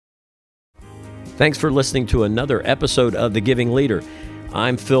Thanks for listening to another episode of The Giving Leader.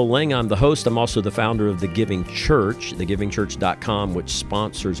 I'm Phil Ling. I'm the host. I'm also the founder of The Giving Church, thegivingchurch.com, which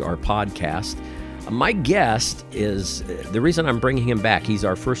sponsors our podcast. My guest is, the reason I'm bringing him back, he's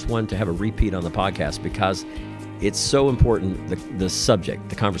our first one to have a repeat on the podcast because it's so important, the subject,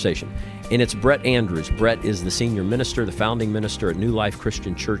 the conversation. And it's Brett Andrews. Brett is the senior minister, the founding minister at New Life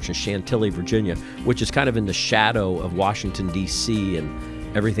Christian Church in Chantilly, Virginia, which is kind of in the shadow of Washington, D.C.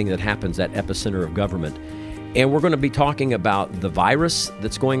 and everything that happens, that epicenter of government. And we're going to be talking about the virus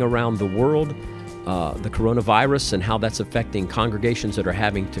that's going around the world, the coronavirus, and how that's affecting congregations that are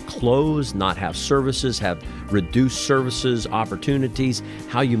having to close, not have services, have reduced services, opportunities,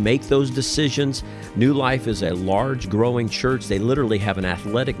 how you make those decisions. New Life is a large, growing church. They literally have an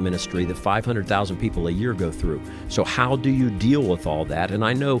athletic ministry that 500,000 people a year go through. So how do you deal with all that? And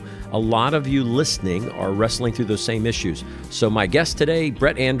I know a lot of you listening are wrestling through those same issues. So my guest today,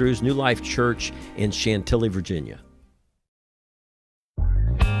 Brett Andrews, New Life Church in Chantilly, Virginia.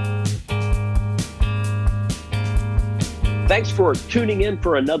 Thanks for tuning in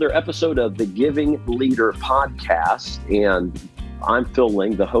for another episode of the Giving Leader podcast. And I'm Phil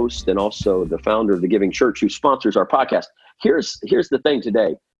Ling, the host and also the founder of the Giving Church, who sponsors our podcast. Here's the thing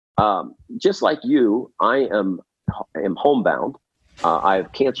today. Just like you, I am homebound. I've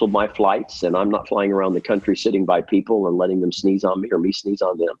canceled my flights, and I'm not flying around the country sitting by people and letting them sneeze on me or me sneeze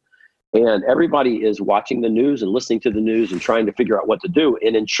on them. And everybody is watching the news and listening to the news and trying to figure out what to do.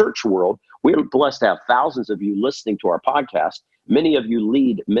 And in church world, we're blessed to have thousands of you listening to our podcast. Many of you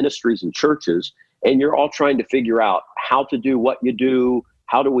lead ministries and churches, and you're all trying to figure out how to do what you do.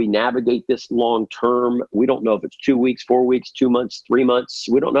 How do we navigate this long term? We don't know if it's 2 weeks, 4 weeks, 2 months, 3 months.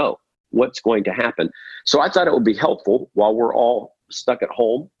 We don't know what's going to happen. So I thought it would be helpful while we're all stuck at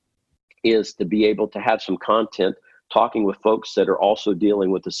home is to be able to have some content talking with folks that are also dealing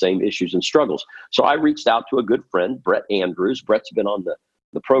with the same issues and struggles. So I reached out to a good friend, Brett Andrews. Brett's been on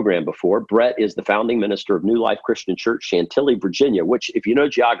the program before. Brett is the founding minister of New Life Christian Church, Chantilly, Virginia, which, if you know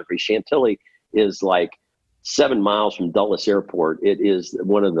geography, Chantilly is like 7 miles from Dulles Airport. It is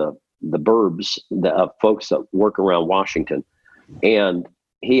one of the burbs of folks that work around Washington. And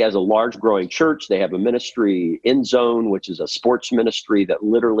he has a large growing church. They have a ministry, End Zone, which is a sports ministry that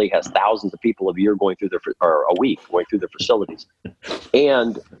literally has thousands of people a week going through their facilities.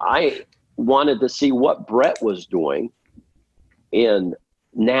 And I wanted to see what Brett was doing in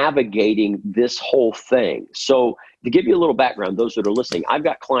navigating this whole thing. So to give you a little background, those that are listening, I've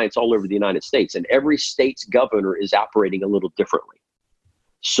got clients all over the United States, and every state's governor is operating a little differently.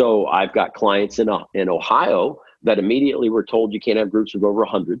 So I've got clients in Ohio that immediately were told you can't have groups of over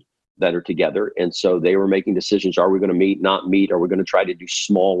 100 that are together. And so they were making decisions. Are we going to meet, not meet? Are we going to try to do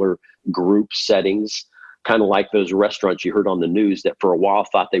smaller group settings? Kind of like those restaurants you heard on the news that for a while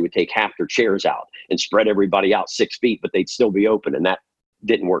thought they would take half their chairs out and spread everybody out 6 feet, but they'd still be open. And that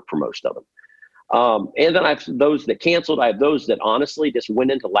didn't work for most of them. And then I have those that canceled. I have those that honestly just went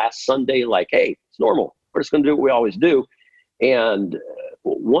into last Sunday like, hey, it's normal. We're just going to do what we always do. And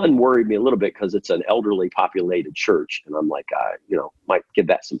one worried me a little bit because it's an elderly populated church. And I'm like, might give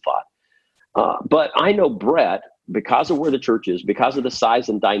that some thought. But I know Brett, because of where the church is, because of the size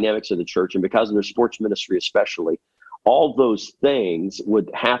and dynamics of the church, and because of their sports ministry especially, all those things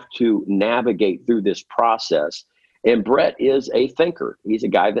would have to navigate through this process. And Brett is a thinker. He's a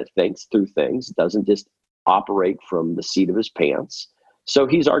guy that thinks through things, doesn't just operate from the seat of his pants. So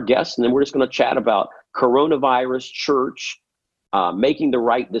he's our guest, and then we're just going to chat about coronavirus, church, making the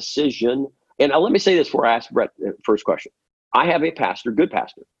right decision. And let me say this before I ask Brett the first question. I have a pastor, good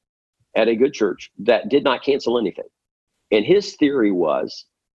pastor, at a good church that did not cancel anything. And his theory was,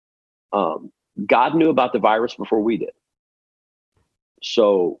 God knew about the virus before we did.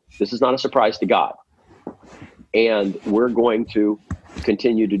 So this is not a surprise to God. And we're going to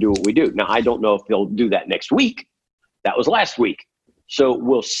continue to do what we do. Now, I don't know if they'll do that next week. That was last week. So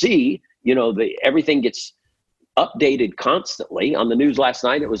we'll see, everything gets updated constantly. On the news last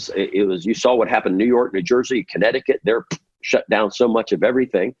night, it was you saw what happened in New York, New Jersey, Connecticut. They're shut down so much of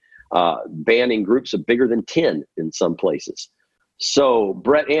everything, banning groups of bigger than 10 in some places. So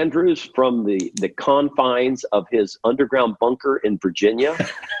Brett Andrews from the confines of his underground bunker in Virginia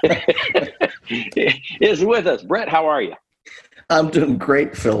is with us. Brett, how are you? I'm doing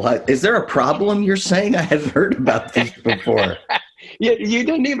great, Phil. Is there a problem you're saying? I hadn't heard about this before. You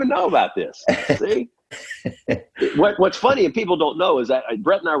didn't even know about this. See? What's funny and people don't know is that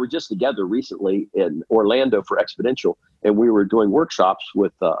Brett and I were just together recently in Orlando for Exponential, and we were doing workshops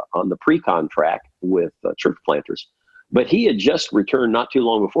with on the pre-con track with church planters. But he had just returned not too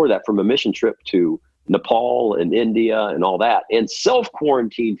long before that from a mission trip to Nepal and India and all that, and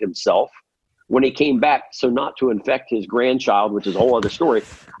self-quarantined himself when he came back, so not to infect his grandchild, which is a whole other story.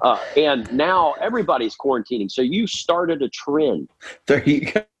 And now everybody's quarantining. So you started a trend. There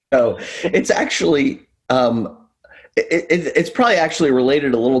you go. It's actually, it's probably actually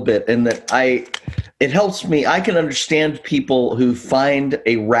related a little bit in that it helps me. I can understand people who find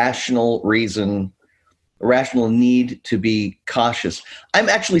a rational reason, a rational need to be cautious. I'm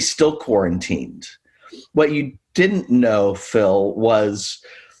actually still quarantined. What you didn't know, Phil, was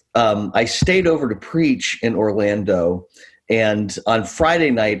I stayed over to preach in Orlando. And on Friday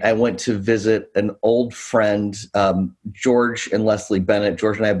night, I went to visit an old friend, George and Leslie Bennett.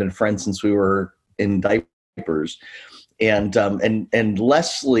 George and I have been friends since we were in diapers. And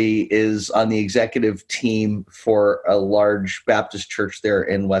Leslie is on the executive team for a large Baptist church there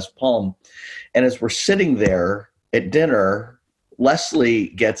in West Palm. And as we're sitting there at dinner, Leslie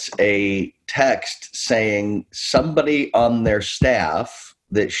gets a text saying somebody on their staff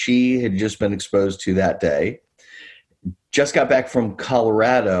that she had just been exposed to that day just got back from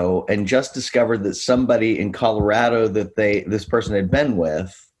Colorado and just discovered that somebody in Colorado that this person had been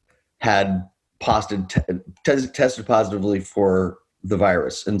with had tested positively for the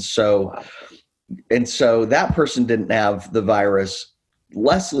virus. And so that person didn't have the virus.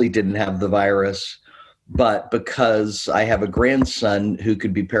 Leslie didn't have the virus, but because I have a grandson who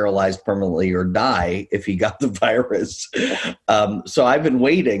could be paralyzed permanently or die if he got the virus. So I've been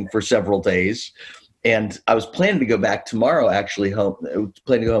waiting for several days. And I was planning to go back tomorrow, actually planning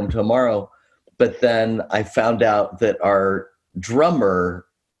to go home tomorrow. But then I found out that our drummer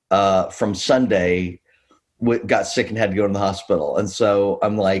from Sunday got sick and had to go to the hospital. And so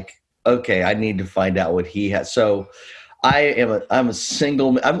I'm like, okay, I need to find out what he has. So I'm a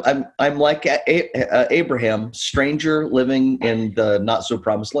single, I'm like Abraham, stranger living in the not so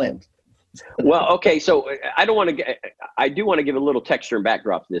promised land. Well, okay. So I do want to give a little texture and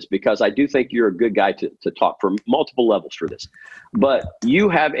backdrop to this, because I do think you're a good guy to talk from multiple levels for this. But you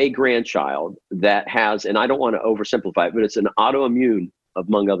have a grandchild that has, and I don't want to oversimplify it, but it's an autoimmune,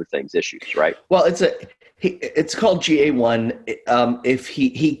 among other things, issues, right? Well, it's called GA1.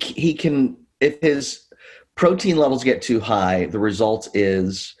 If his protein levels get too high, the result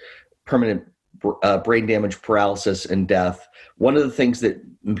is permanent brain damage, paralysis, and death. One of the things that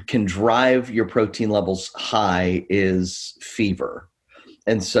can drive your protein levels high is fever.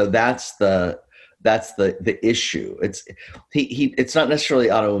 And so that's the issue. It's not necessarily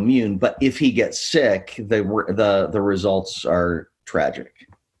autoimmune, but if he gets sick, the results are tragic.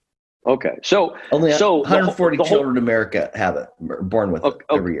 Okay. So only 140 children in America have it, born with it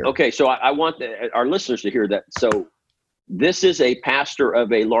every year. Okay. So I want our listeners to hear that. So this is a pastor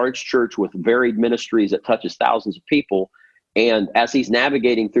of a large church with varied ministries that touches thousands of people. And as he's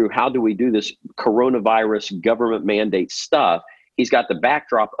navigating through how do we do this coronavirus government mandate stuff, he's got the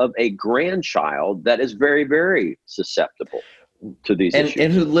backdrop of a grandchild that is very, very susceptible to these issues.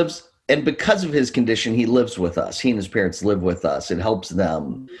 And who lives, and because of his condition, he lives with us. He and his parents live with us. It helps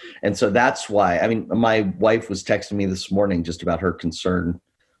them. And so that's why, I mean, my wife was texting me this morning just about her concern.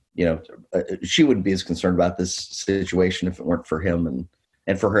 You know, she wouldn't be as concerned about this situation if it weren't for him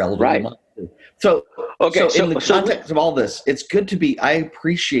and for her elderly mom. So, okay. So in the context of all this, it's good to be, I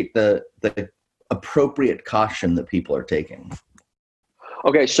appreciate the appropriate caution that people are taking.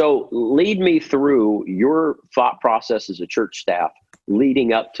 Okay. So lead me through your thought process as a church staff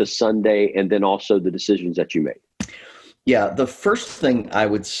leading up to Sunday, and then also the decisions that you made. Yeah. The first thing I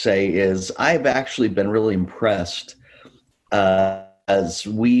would say is I've actually been really impressed as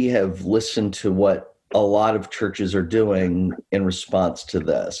we have listened to what a lot of churches are doing in response to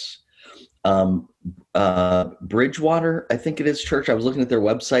this. Bridgewater, I think it is, church. I was looking at their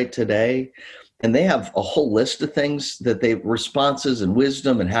website today, and they have a whole list of things that responses and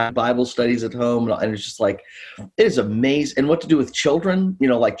wisdom and have Bible studies at home. And it's just like, it is amazing. And what to do with children,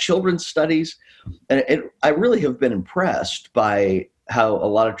 like children's studies. And I really have been impressed by how a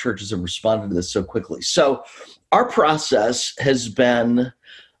lot of churches have responded to this so quickly. So our process has been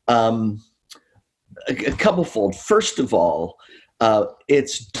a couple-fold. First of all,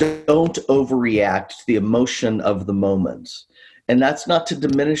 it's don't overreact to the emotion of the moment. And that's not to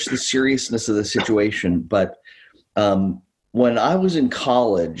diminish the seriousness of the situation, but when I was in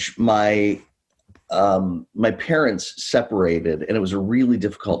college, my parents separated, and it was a really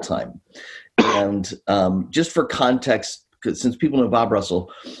difficult time. And just for context, since people know Bob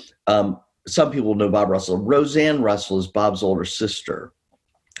Russell, some people know Bob Russell. Roseanne Russell is Bob's older sister,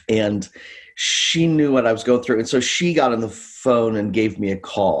 and she knew what I was going through. And so she got on the phone and gave me a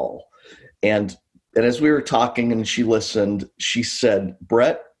call. And as we were talking and she listened, she said,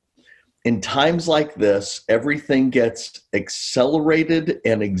 "Brett, in times like this, everything gets accelerated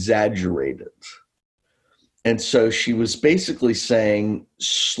and exaggerated. And so she was basically saying,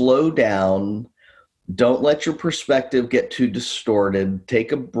 slow down, don't let your perspective get too distorted,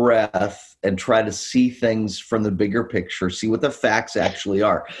 take a breath and try to see things from the bigger picture, see what the facts actually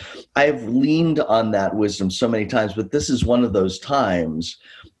are. I have leaned on that wisdom so many times, but this is one of those times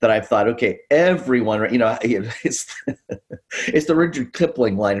that I've thought, okay, everyone, it's it's the Richard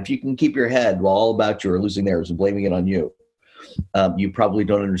Kipling line, if you can keep your head while all about you are losing theirs and blaming it on you. You probably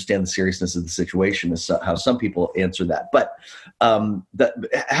don't understand the seriousness of the situation, is how some people answer that. But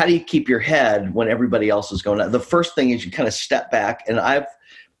how do you keep your head when everybody else is going on? The first thing is you kind of step back. And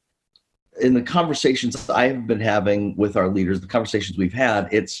in the conversations I've been having with our leaders, the conversations we've had,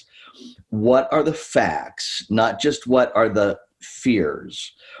 it's what are the facts, not just what are the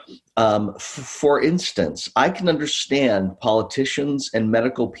fears. For instance, I can understand politicians and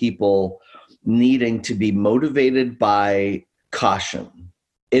medical people needing to be motivated by caution.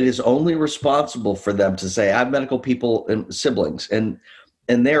 It is only responsible for them to say, I have medical people and siblings, and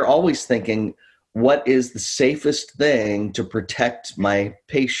they're always thinking, what is the safest thing to protect my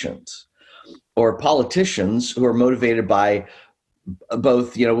patient? Or politicians who are motivated by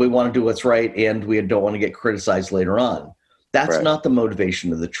both, we want to do what's right and we don't want to get criticized later on. That's Right. not the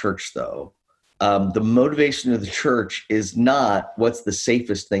motivation of the church, though. The motivation of the church is not what's the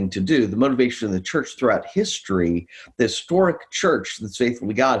safest thing to do. The motivation of the church throughout history, the historic church that's faithful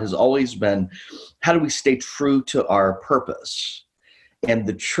to God, has always been, how do we stay true to our purpose? And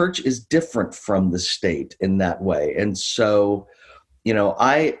the church is different from the state in that way. And so,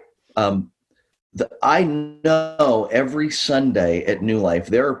 I know every Sunday at New Life,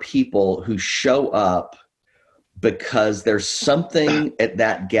 there are people who show up because there's something at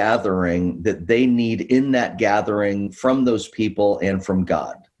that gathering that they need in that gathering from those people and from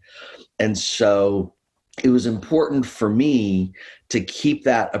God. And so it was important for me to keep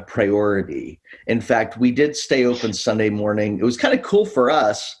that a priority. In fact, we did stay open Sunday morning. It was kind of cool for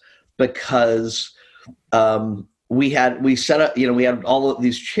us because we set up, we had all of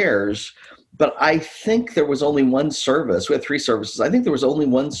these chairs, but I think there was only one service. We had 3 services. I think there was only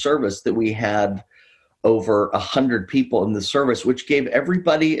one service that we had over 100 people in the service, which gave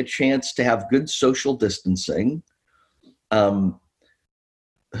everybody a chance to have good social distancing. By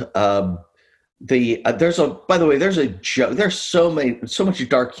the way, there's a joke. There's so much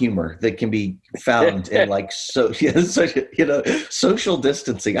dark humor that can be found in social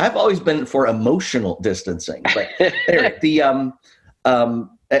distancing. I've always been for emotional distancing, but anyway,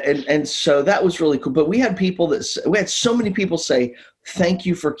 and so that was really cool. But we had so many people say, thank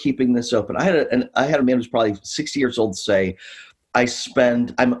you for keeping this open. I had a man who's probably 60 years old say, I'm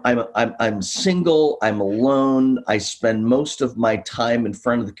single, I'm alone, I spend most of my time in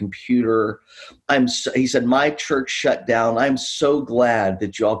front of the computer. He said, my church shut down. I'm so glad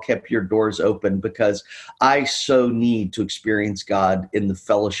that you all kept your doors open because I so need to experience God in the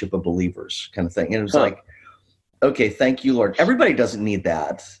fellowship of believers, kind of thing. And it was like, okay, thank you, Lord. Everybody doesn't need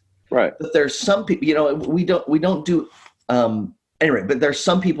that. Right. But there's some people, we don't do, anyway, but there's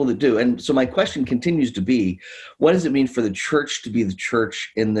some people that do. And so my question continues to be, what does it mean for the church to be the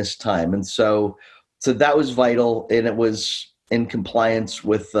church in this time? And so that was vital, and it was in compliance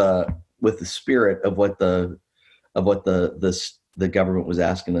with the spirit of what the government was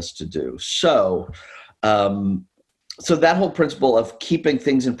asking us to do. So that whole principle of keeping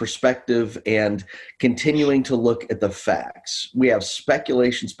things in perspective and continuing to look at the facts. We have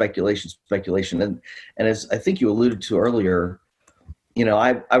speculation. And as I think you alluded to earlier,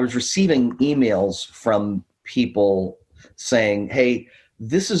 I was receiving emails from people saying, hey,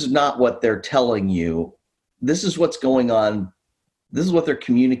 this is not what they're telling you. This is what's going on. This is what they're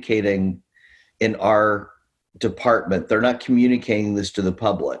communicating in our department. They're not communicating this to the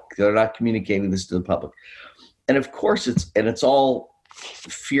public. And of course it's all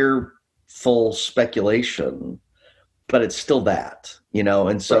fearful speculation, but it's still that,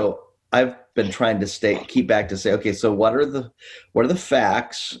 and so I've been trying to keep back to say, okay, so what are the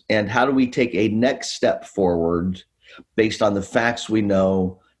facts, and how do we take a next step forward based on the facts we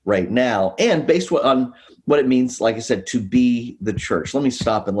know right now, and based on what it means, like I said, to be the church. Let me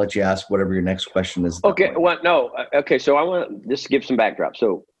stop and let you ask whatever your next question is. Okay. Well, no. Okay. So I want to just give some backdrop.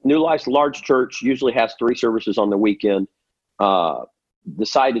 So New Life's large church usually has 3 services on the weekend.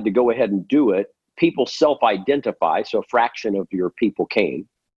 Decided to go ahead and do it. People self-identify. So a fraction of your people came.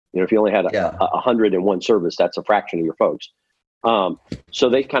 If you only had 101 service, that's a fraction of your folks. So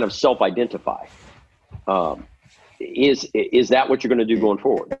they kind of self-identify. Is that what you're going to do going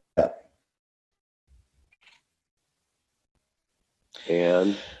forward? Yeah.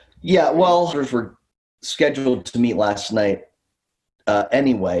 And Yeah, well, we were scheduled to meet last night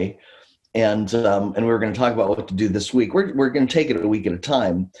anyway, and we were going to talk about what to do this week. We're going to take it a week at a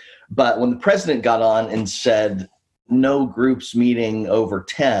time. But when the president got on and said no groups meeting over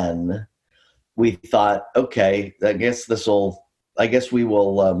 10, we thought, okay, I guess we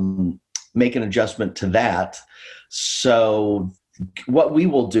will make an adjustment to that. So what we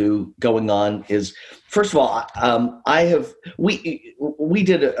will do going on is, first of all, we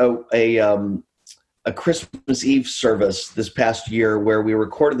did a Christmas Eve service this past year where we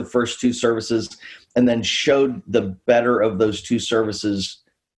recorded the first two services and then showed the better of those two services,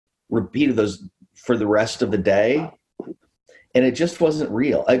 repeated those for the rest of the day. And it just wasn't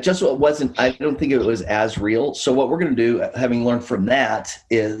real. I don't think it was as real. So what we're going to do, having learned from that,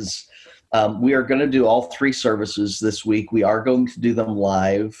 is we are going to do all three services this week. We are going to do them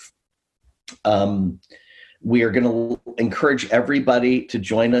live. We are going to encourage everybody to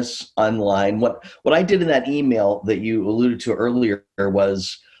join us online. What I did in that email that you alluded to earlier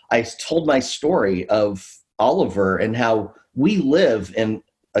was I told my story of Oliver and how we live in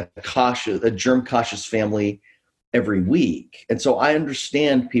a germ cautious family every week. And so I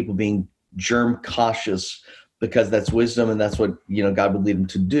understand people being germ cautious because that's wisdom and that's what, God would lead them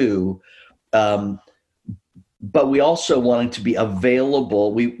to do. But we also wanted to be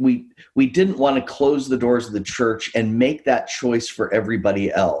available. We didn't want to close the doors of the church and make that choice for everybody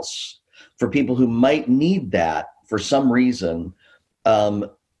else, for people who might need that for some reason.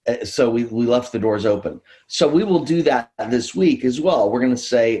 So we left the doors open. So we will do that this week as well. We're going to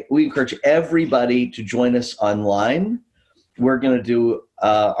say, we encourage everybody to join us online. We're going to do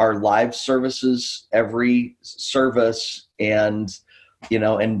our live services every service and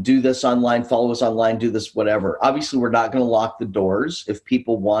do this online, follow us online, do this, whatever. Obviously, we're not going to lock the doors. If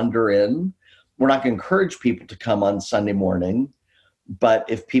people wander in, we're not going to encourage people to come on Sunday morning. But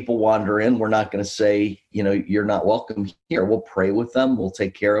if people wander in, we're not going to say, you're not welcome here. We'll pray with them. We'll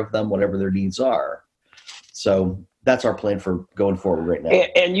take care of them, whatever their needs are. So that's our plan for going forward right now.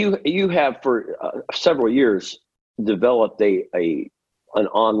 And you have for several years developed an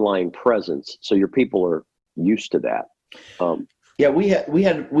online presence, so your people are used to that. Yeah, we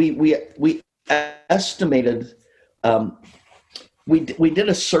estimated. We did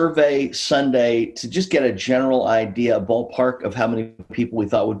a survey Sunday to just get a general idea, a ballpark of how many people we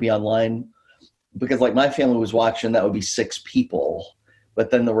thought would be online. Because like my family was watching, that would be 6 people, but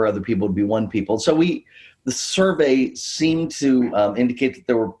then there were other people would be 1 people. So the survey seemed to indicate that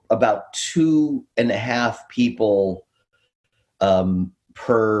there were about 2.5 people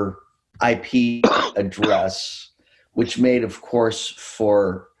per IP address, which made, of course,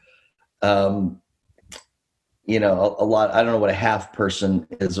 for a lot. I don't know what a half person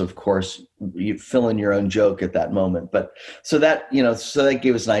is, of course. You fill in your own joke at that moment. But so that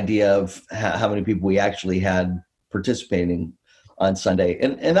gave us an idea of how many people we actually had participating on Sunday.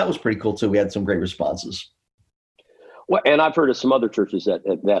 And that was pretty cool too. We had some great responses. Well, and I've heard of some other churches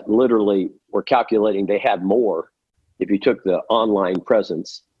that literally were calculating they had more if you took the online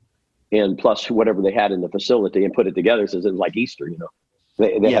presence and plus whatever they had in the facility and put it together. So it was like Easter,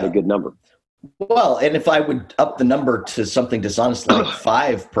 they had a good number. Well, and if I would up the number to something dishonest like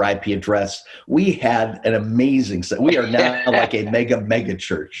 5 per IP address, we had an amazing set. We are now like a mega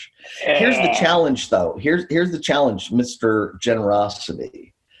church. Here's the challenge, though. Here's the challenge, Mr.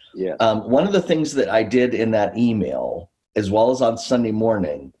 Generosity. Yeah. One of the things that I did in that email, as well as on Sunday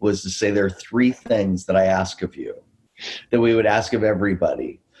morning, was to say there are 3 things that I ask of you, that we would ask of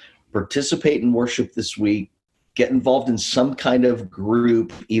everybody. Participate in worship this week. Get involved in some kind of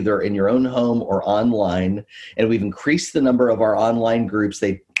group, either in your own home or online. And we've increased the number of our online groups.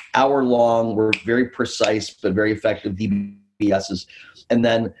 They hour long. We're very precise, but very effective DBSs. And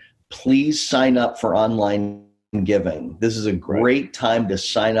then please sign up for online giving. This is a great time to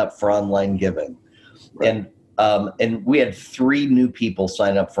sign up for online giving. Right. And we had 3 new people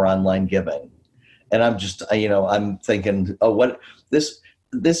sign up for online giving. And I'm just, I'm thinking,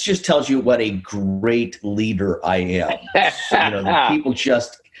 this just tells you what a great leader I am. The people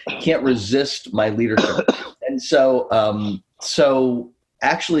just can't resist my leadership. And so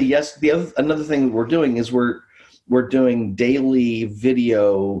actually, yes, another thing we're doing is we're doing daily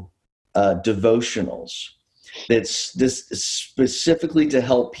video devotionals. That's this specifically to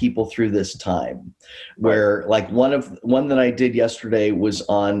help people through this time. Where like one that I did yesterday was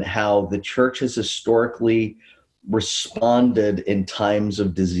on how the church has historically responded in times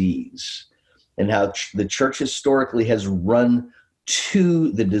of disease, and how the church historically has run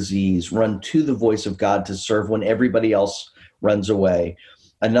to the disease, run to the voice of God to serve when everybody else runs away.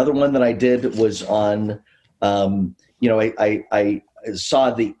 Another one that I did was on, I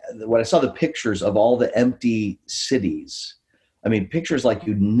saw the pictures of all the empty cities, I mean, pictures like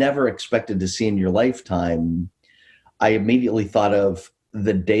you never expected to see in your lifetime, I immediately thought of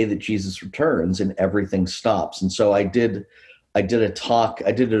the day that Jesus returns and everything stops. And so I did a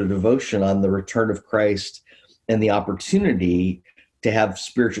devotion on the return of Christ and the opportunity to have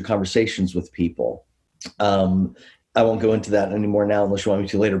spiritual conversations with people. I won't go into that anymore now unless you want me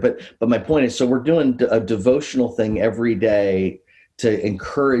to later. But my point is, so we're doing a devotional thing every day to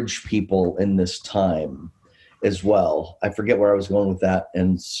encourage people in this time as well. I forget where I was going with that.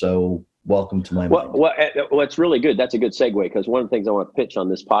 And so welcome to my mind. Well, it's really good. That's a good segue, because one of the things I want to pitch on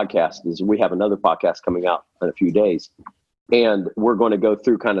this podcast is we have another podcast coming out in a few days. And we're going to go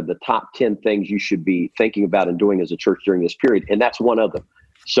through kind of the top 10 things you should be thinking about and doing as a church during this period. And that's one of them.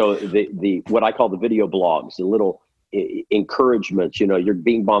 So the what I call the video blogs, the little encouragements, you're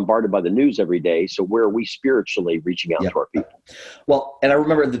being bombarded by the news every day. So where are we spiritually reaching out to our people? Well, and I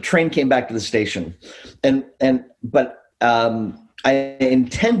remember the train came back to the station but I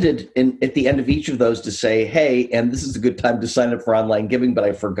intended at the end of each of those to say, hey, and this is a good time to sign up for online giving, but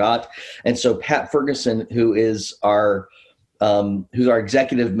I forgot. And so Pat Ferguson, who's our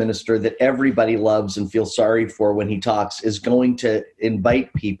executive minister that everybody loves and feels sorry for when he talks, is going to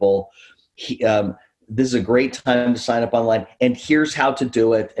invite people. This is a great time to sign up online, and here's how to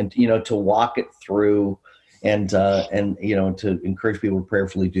do it, and to walk it through, and to encourage people to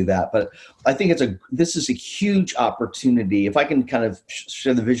prayerfully do that. But I think this is a huge opportunity. If I can kind of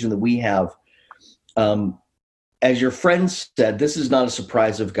share the vision that we have, as your friend said, this is not a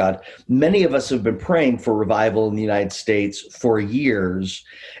surprise of God. Many of us have been praying for revival in the United States for years.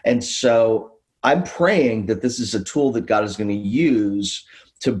 And so I'm praying that this is a tool that God is going to use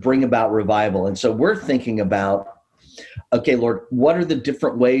to bring about revival. And so we're thinking about, okay, Lord, what are the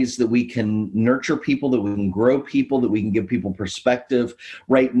different ways that we can nurture people, that we can grow people, that we can give people perspective?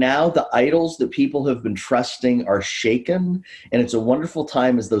 Right now, the idols that people have been trusting are shaken. And it's a wonderful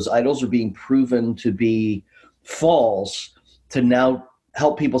time as those idols are being proven to be false, to now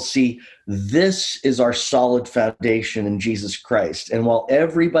help people see this is our solid foundation in Jesus Christ. And while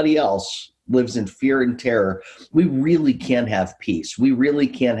everybody else lives in fear and terror, we really can have peace. We really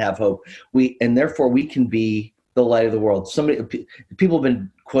can have hope. And therefore we can be the light of the world. People have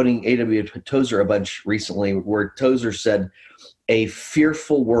been quoting A.W. Tozer a bunch recently, where Tozer said, a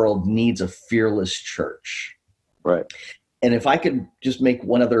fearful world needs a fearless church. Right. And if I could just make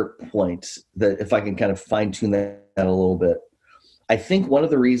one other point, that if I can kind of fine tune that a little bit, I think one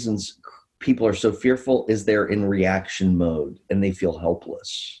of the reasons people are so fearful is they're in reaction mode and they feel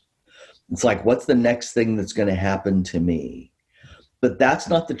helpless. It's like, what's the next thing that's going to happen to me? But that's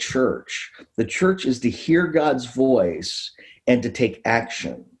not the church. The church is to hear God's voice and to take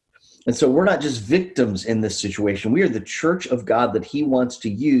action. And so we're not just victims in this situation. We are the church of God that he wants to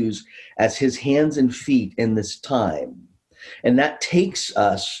use as his hands and feet in this time. And that takes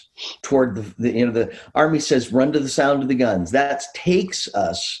us toward the army says, run to the sound of the guns. That takes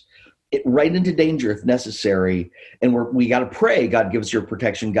us right into danger if necessary. And we got to pray, God, give us your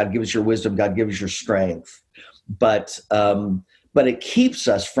protection. God, give us your wisdom. God, give us your strength. But it keeps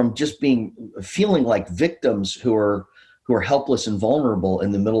us from just feeling like victims who are helpless and vulnerable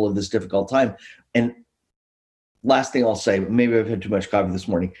in the middle of this difficult time. And last thing I'll say, maybe I've had too much coffee this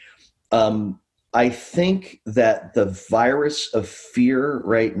morning. I think that the virus of fear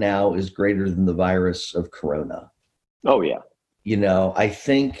right now is greater than the virus of corona. Oh, yeah. I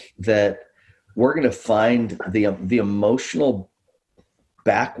think that we're going to find the emotional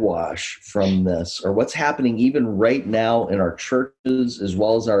backwash from this, or what's happening even right now in our churches, as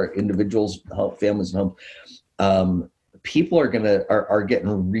well as our individuals, families, and home. People are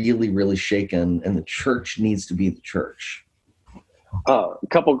getting really, really shaken, and the church needs to be the church. A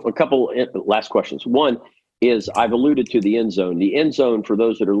couple last questions. One is, I've alluded to the end zone. The end zone, for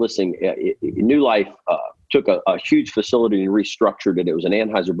those that are listening, New Life took a huge facility and restructured it. It was an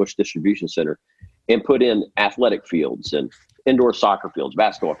Anheuser-Busch distribution center, and put in athletic fields and indoor soccer fields,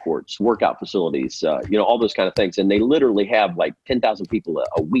 basketball courts, workout facilities, all those kind of things. And they literally have like 10,000 people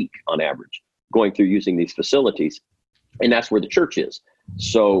a week on average going through using these facilities. And that's where the church is.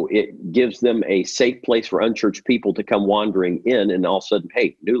 So it gives them a safe place for unchurched people to come wandering in, and all of a sudden,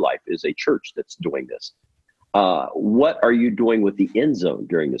 hey, New Life is a church that's doing this. What are you doing with the end zone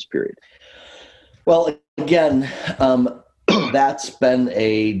during this period? Well, again, that's been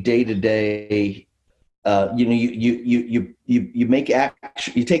a day-to-day. You make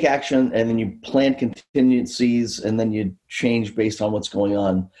action, you take action, and then you plan contingencies, and then you change based on what's going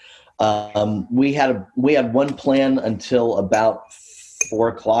on. We had one plan until about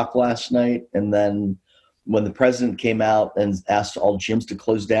 4:00 last night, and then when the president came out and asked all gyms to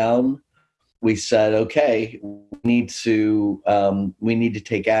close down, we said, okay, we need to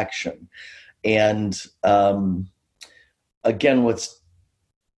take action. And again, what's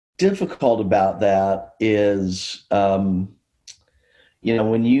difficult about that is, when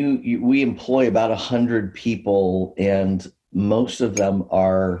we employ about 100 people, and most of them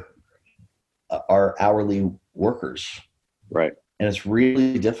are hourly workers. Right. And it's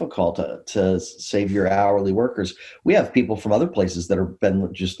really difficult to save your hourly workers. We have people from other places that have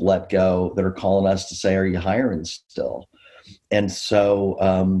been just let go that are calling us to say, are you hiring still? And so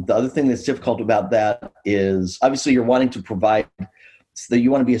the other thing that's difficult about that is obviously you're wanting to provide, so you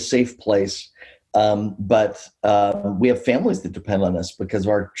want to be a safe place. But we have families that depend on us because of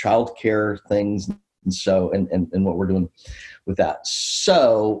our childcare things. And what we're doing with that.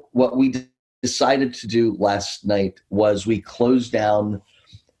 So what we decided to do last night was we closed down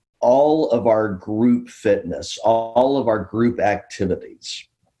all of our group fitness, all of our group activities.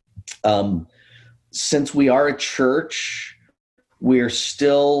 Since we are a church,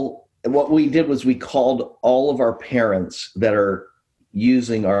 what we did was we called all of our parents that are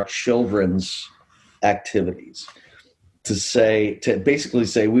using our children's activities to basically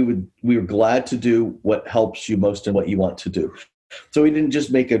say we were glad to do what helps you most and what you want to do. So we didn't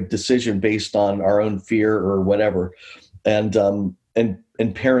just make a decision based on our own fear or whatever. And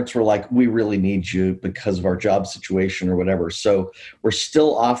parents were like, we really need you because of our job situation or whatever. So we're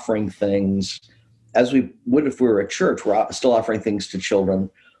still offering things as we would if we were a church. We're still offering things to children.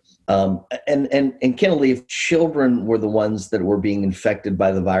 And candidly, if children were the ones that were being infected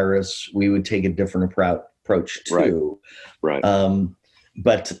by the virus, we would take a different approach too. Right. So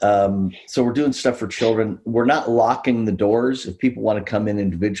we're doing stuff for children. We're not locking the doors if people want to come in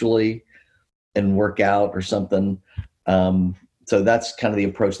individually and work out or something. So that's kind of the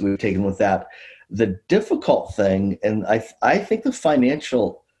approach that we've taken with that. The difficult thing, and I think the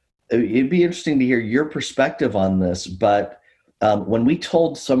financial, it'd be interesting to hear your perspective on this, but when we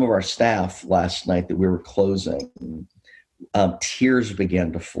told some of our staff last night that we were closing, tears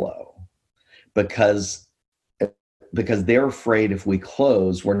began to flow because they're afraid if we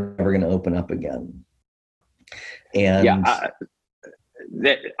close, we're never going to open up again. And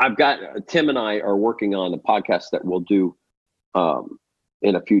I've got Tim and I are working on a podcast that we'll do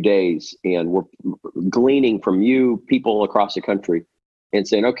in a few days, and we're gleaning from you people across the country and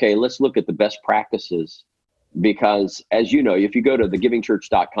saying, okay, let's look at the best practices. Because as you know, if you go to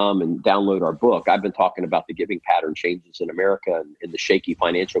thegivingchurch.com and download our book, I've been talking about the giving pattern changes in America and in the shaky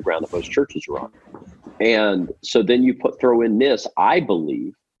financial ground that most churches are on. And so then you throw in this, I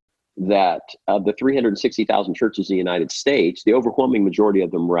believe that of the 360,000 churches in the United States, the overwhelming majority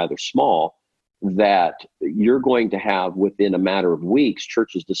of them rather small, that you're going to have within a matter of weeks,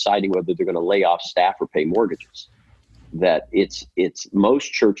 churches deciding whether they're going to lay off staff or pay mortgages. That it's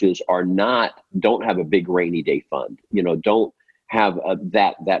most churches don't have a big rainy day fund, don't have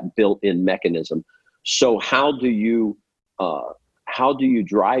that built-in mechanism. So how do you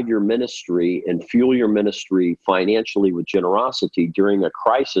drive your ministry and fuel your ministry financially with generosity during a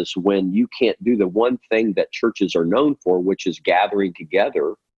crisis when you can't do the one thing that churches are known for, which is gathering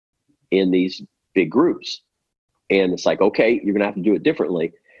together in these big groups? And it's like, okay, you're going to have to do it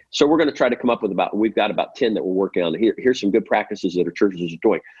differently. So we're going to try to come up with we've got about 10 that we're working on. Here's some good practices that our churches are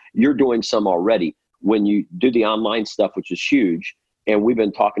doing. You're doing some already. When you do the online stuff, which is huge, and we've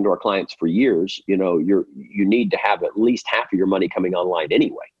been talking to our clients for years, you need to have at least half of your money coming online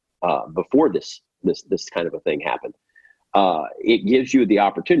anyway, before this kind of a thing happened. It gives you the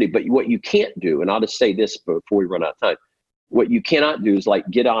opportunity, but what you can't do, and I'll just say this before we run out of time, what you cannot do is like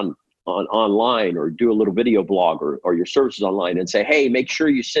get online or do a little video blog or your services online and say, hey, make sure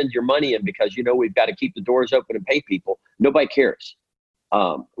you send your money in because we've got to keep the doors open and pay people. Nobody cares.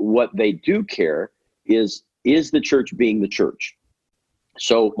 What they do care is the church being the church?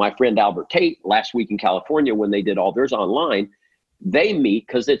 So my friend Albert Tate last week in California, when they did all theirs online, they meet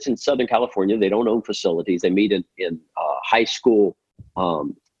because it's in Southern California. They don't own facilities. They meet in high school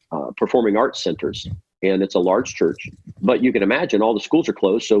performing arts centers, and it's a large church. But you can imagine all the schools are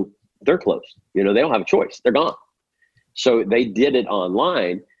closed, so they're closed. They don't have a choice. They're gone. So they did it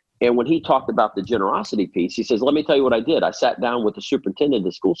online. And when he talked about the generosity piece, he says, let me tell you what I did. I sat down with the superintendent of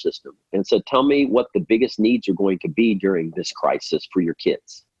the school system and said, tell me what the biggest needs are going to be during this crisis for your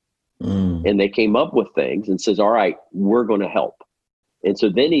kids. And they came up with things and says, all right, we're going to help. And so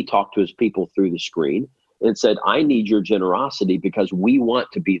then he talked to his people through the screen and said, I need your generosity because we want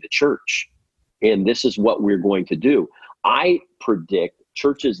to be the church. And this is what we're going to do. I predict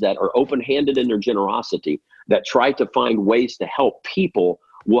churches that are open-handed in their generosity, that try to find ways to help people,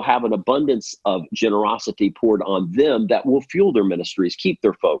 will have an abundance of generosity poured on them that will fuel their ministries, keep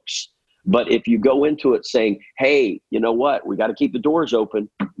their folks. But if you go into it saying, hey, you know what, we got to keep the doors open,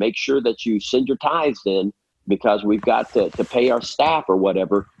 make sure that you send your tithes in because we've got to pay our staff or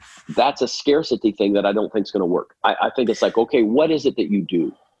whatever, that's a scarcity thing that I don't think is going to work. I think it's like, okay, what is it that you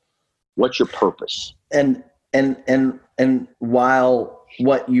do? What's your purpose? And while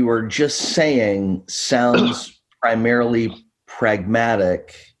what you were just saying sounds primarily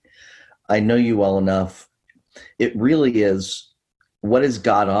pragmatic, I know you well enough. It really is, what is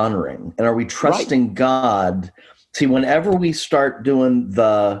God honoring? And are we trusting God? See, whenever we start doing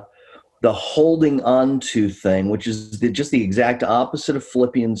the holding on to thing, which is just the exact opposite of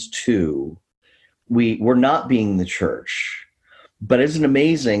Philippians 2, we're not being the church. But isn't it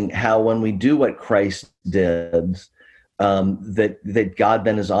amazing how when we do what Christ did, that God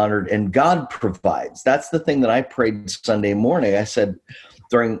then is honored and God provides? That's the thing that I prayed Sunday morning. I said,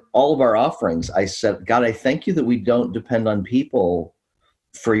 during all of our offerings, I said, God, I thank you that we don't depend on people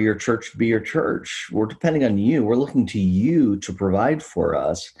for your church to be your church. We're depending on you. We're looking to you to provide for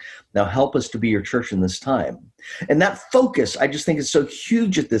us. Now help us to be your church in this time. And that focus, I just think is so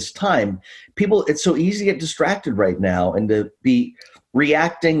huge at this time. People, it's so easy to get distracted right now and to be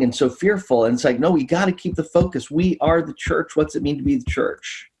reacting and so fearful. And it's like, no, we got to keep the focus. We are the church. What's it mean to be the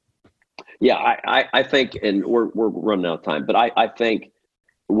church? Yeah, I think, and we're running out of time, but I think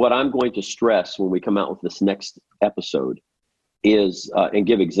what I'm going to stress when we come out with this next episode is, and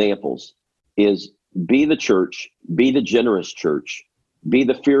give examples, is be the church, be the generous church, be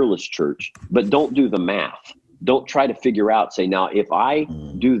the fearless church, but don't do the math. Don't try to figure out, say, now, if I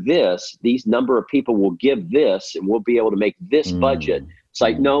do this, these number of people will give this and we'll be able to make this budget. It's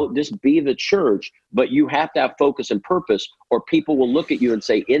like, no, just be the church, but you have to have focus and purpose, or people will look at you and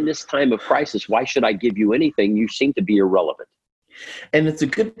say, in this time of crisis, why should I give you anything? You seem to be irrelevant. And it's a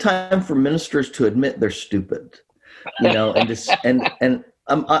good time for ministers to admit they're stupid, and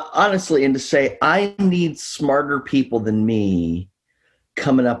honestly, and to say, I need smarter people than me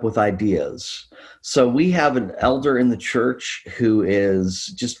coming up with ideas. So we have an elder in the church who is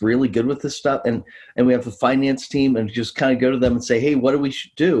just really good with this stuff. And we have a finance team, and just kind of go to them and say, hey, what do we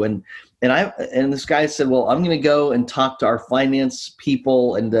should do? And this guy said, well, I'm going to go and talk to our finance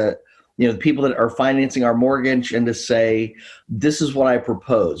people and the people that are financing our mortgage, and to say, this is what I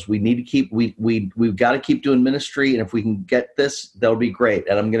propose. We need to keep, we've got to keep doing ministry. And if we can get this, that'll be great.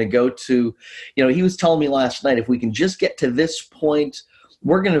 And I'm going to go to, he was telling me last night, if we can just get to this point,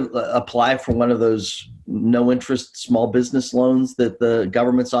 we're going to apply for one of those no interest small business loans that the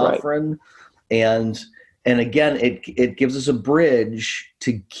government's offering. Right. And again, it gives us a bridge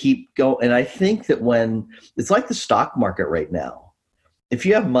to keep going. And I think that when it's like the stock market right now, if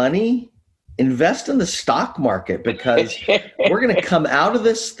you have money, invest in the stock market, because we're going to come out of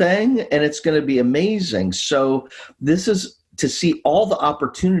this thing and it's going to be amazing. So this is to see all the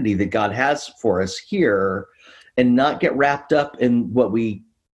opportunity that God has for us here, and not get wrapped up in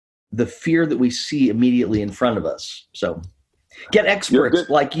the fear that we see immediately in front of us. So get experts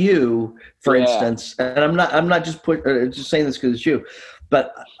like you, for instance. And I'm not just saying this because it's you,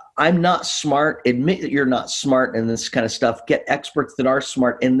 but I'm not smart. Admit that you're not smart in this kind of stuff. Get experts that are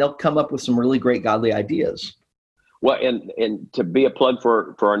smart, and they'll come up with some really great godly ideas. Well, and to be a plug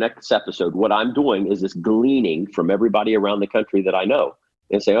for our next episode, what I'm doing is just gleaning from everybody around the country that I know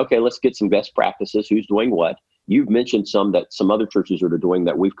and say, okay, let's get some best practices. Who's doing what? You've mentioned some that some other churches are doing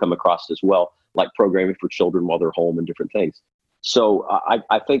that we've come across as well, like programming for children while they're home and different things. So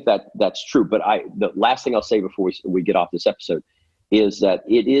I think that's true. But the last thing I'll say before we get off this episode is that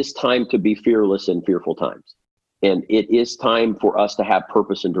it is time to be fearless in fearful times. And it is time for us to have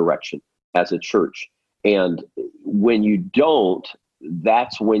purpose and direction as a church. And when you don't,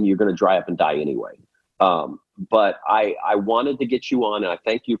 that's when you're going to dry up and die anyway. But I wanted to get you on, and I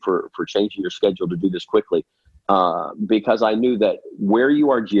thank you for changing your schedule to do this quickly, because I knew that where you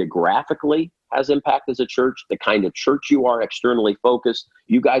are geographically has impact as a church, the kind of church you are externally focused.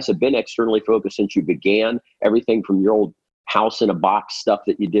 You guys have been externally focused since you began, everything from your old house in a box stuff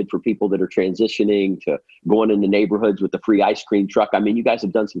that you did for people that are transitioning to going into neighborhoods with the free ice cream truck. I mean, you guys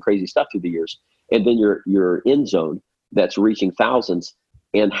have done some crazy stuff through the years. And then your end zone that's reaching thousands,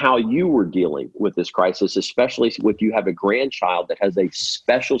 and how you were dealing with this crisis, especially with you have a grandchild that has a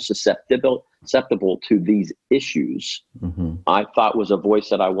special susceptible to these issues, I thought was a voice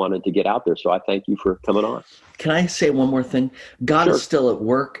that I wanted to get out there. So I thank you for coming on. Can I say one more thing? God Sure. is still at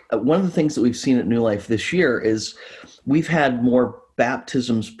work. One of the things that we've seen at New Life this year is we've had more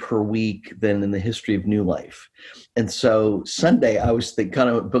baptisms per week than in the history of New Life. And so Sunday, I was kind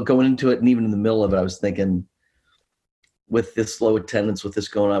of going into it, and even in the middle of it, I was thinking, with this low attendance, with this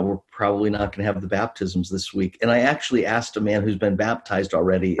going on, we're probably not going to have the baptisms this week. And I actually asked a man who's been baptized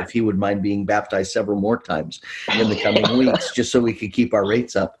already if he would mind being baptized several more times in the coming weeks, just so we could keep our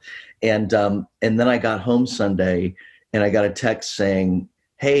rates up. And then I got home Sunday and I got a text saying,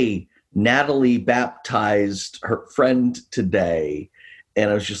 hey, Natalie baptized her friend today. And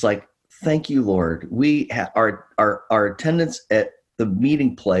I was just like, thank you, Lord. Our attendance at the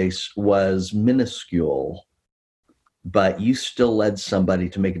meeting place was minuscule, but you still led somebody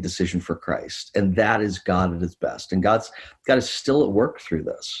to make a decision for Christ. And that is God at his best. And God is still at work through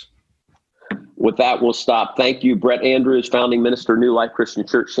this. With that, we'll stop. Thank you, Brett Andrews, founding minister, New Life Christian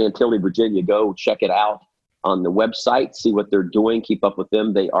Church, Chantilly, Virginia. Go check it out on the website, see what they're doing, keep up with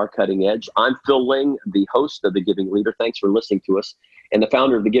them. They are cutting edge. I'm Phil Ling, the host of The Giving Leader. Thanks for listening to us. And the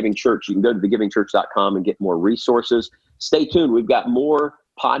founder of The Giving Church. You can go to thegivingchurch.com and get more resources. Stay tuned. We've got more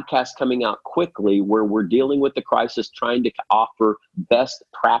podcasts coming out quickly where we're dealing with the crisis, trying to offer best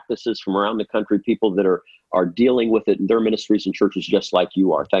practices from around the country, people that are dealing with it in their ministries and churches just like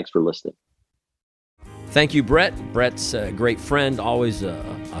you are. Thanks for listening. Thank you, Brett. Brett's a great friend, always a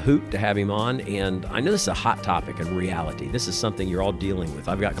hoot to have him on. And I know this is a hot topic in reality. This is something you're all dealing with.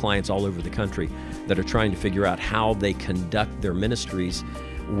 I've got clients all over the country that are trying to figure out how they conduct their ministries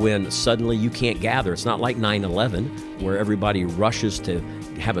when suddenly you can't gather. It's not like 9/11 where everybody rushes to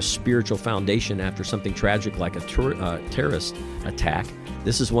have a spiritual foundation after something tragic like a terrorist attack.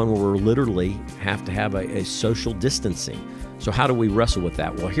 This is one where we literally have to have a social distancing. So how do we wrestle with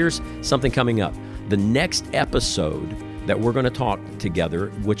that? Well, here's something coming up. The next episode that we're going to talk together,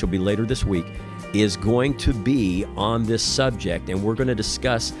 which will be later this week, is going to be on this subject, and we're going to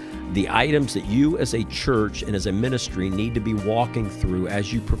discuss the items that you as a church and as a ministry need to be walking through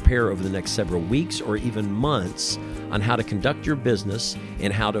as you prepare over the next several weeks or even months on how to conduct your business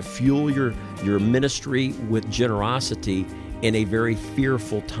and how to fuel your ministry with generosity in a very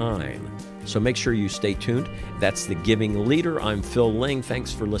fearful time. So make sure you stay tuned. That's The Giving Leader. I'm Phil Ling.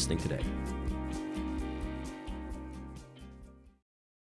 Thanks for listening today.